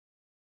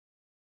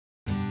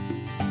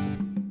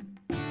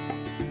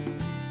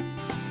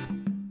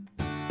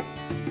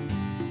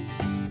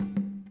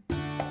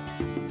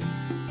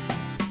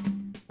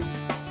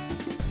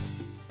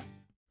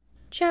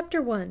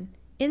Chapter 1.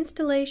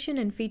 Installation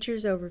and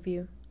Features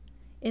Overview.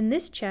 In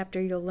this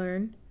chapter you'll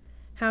learn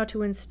how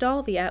to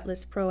install the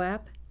Atlas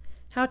ProAPP,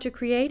 how to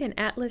create an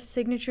Atlas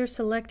Signature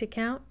Select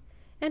account,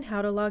 and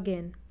how to log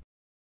in.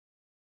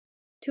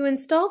 To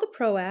install the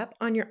ProAPP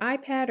on your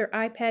iPad or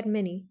iPad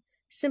mini,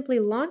 simply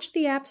launch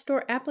the App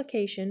Store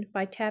application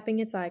by tapping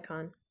its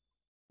icon.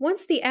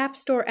 Once the App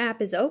Store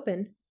app is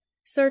open,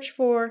 search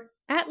for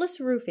Atlas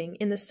Roofing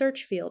in the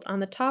search field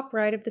on the top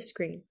right of the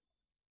screen.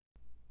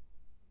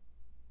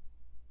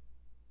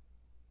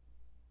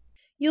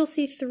 You'll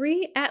see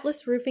 3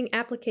 Atlas Roofing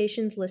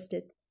applications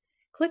listed.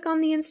 Click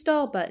on the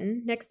Install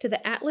button next to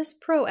the Atlas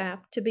ProAPP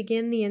to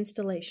begin the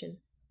installation.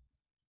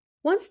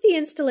 Once the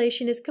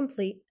installation is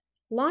complete,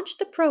 launch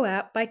the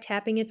ProAPP by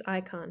tapping its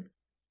icon.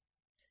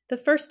 The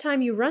first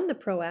time you run the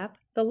ProAPP,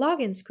 the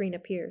login screen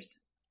appears.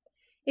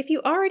 If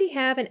you already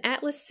have an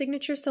Atlas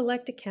Signature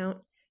Select account,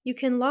 you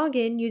can log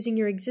in using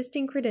your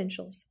existing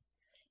credentials.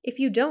 If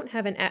you don't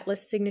have an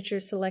Atlas Signature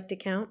Select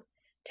account,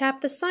 tap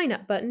the Sign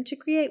Up button to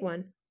create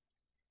one.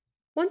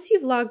 Once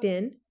you've logged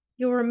in,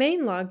 you'll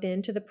remain logged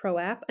in to the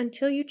ProAPP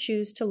until you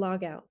choose to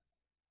log out.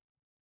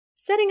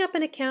 Setting up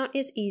an account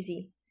is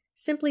easy.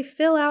 Simply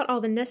fill out all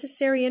the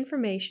necessary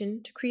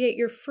information to create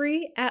your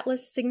free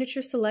Atlas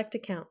Signature Select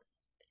account.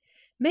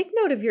 Make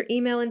note of your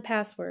email and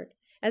password,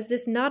 as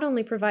this not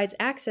only provides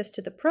access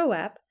to the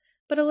ProAPP,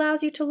 but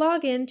allows you to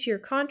log in to your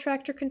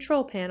contractor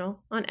control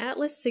panel on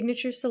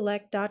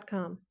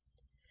atlassignatureselect.com.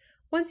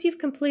 Once you've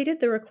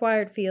completed the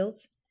required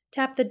fields,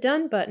 tap the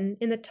Done button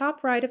in the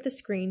top right of the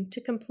screen to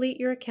complete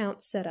your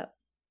account setup.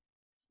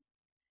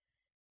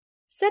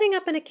 Setting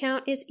up an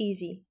account is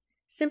easy.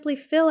 Simply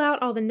fill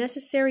out all the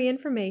necessary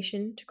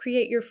information to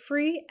create your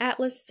free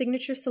Atlas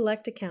Signature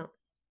Select account.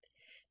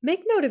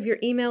 Make note of your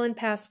email and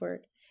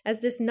password,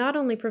 as this not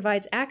only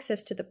provides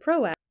access to the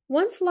ProAPP.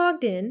 Once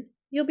logged in,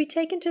 you'll be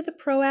taken to the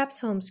ProApp's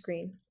home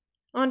screen.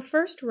 On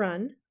first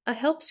run, a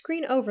help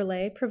screen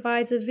overlay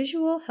provides a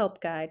visual help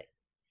guide.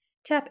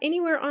 Tap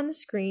anywhere on the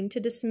screen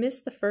to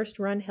dismiss the first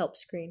run help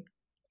screen.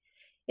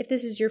 If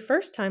this is your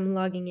first time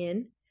logging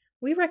in,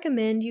 we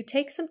recommend you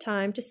take some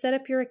time to set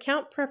up your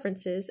account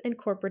preferences and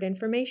corporate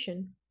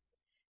information.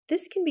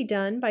 This can be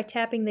done by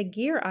tapping the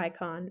gear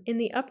icon in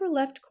the upper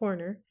left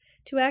corner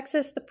to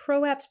access the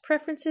ProApp's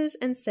preferences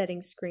and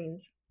settings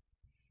screens.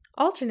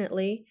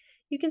 Alternately,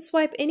 you can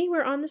swipe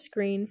anywhere on the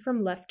screen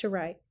from left to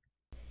right.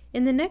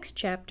 In the next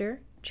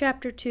chapter,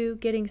 Chapter 2,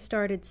 Getting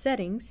Started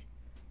Settings,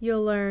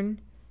 you'll learn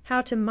how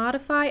to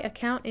modify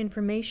account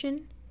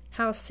information,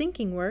 how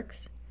syncing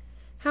works,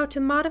 how to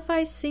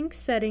modify sync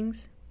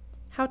settings,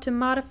 how to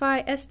modify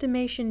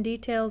estimation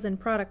details and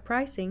product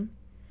pricing,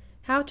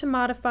 how to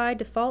modify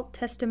default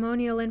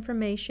testimonial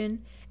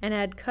information and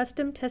add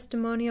custom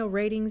testimonial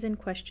ratings and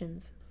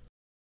questions.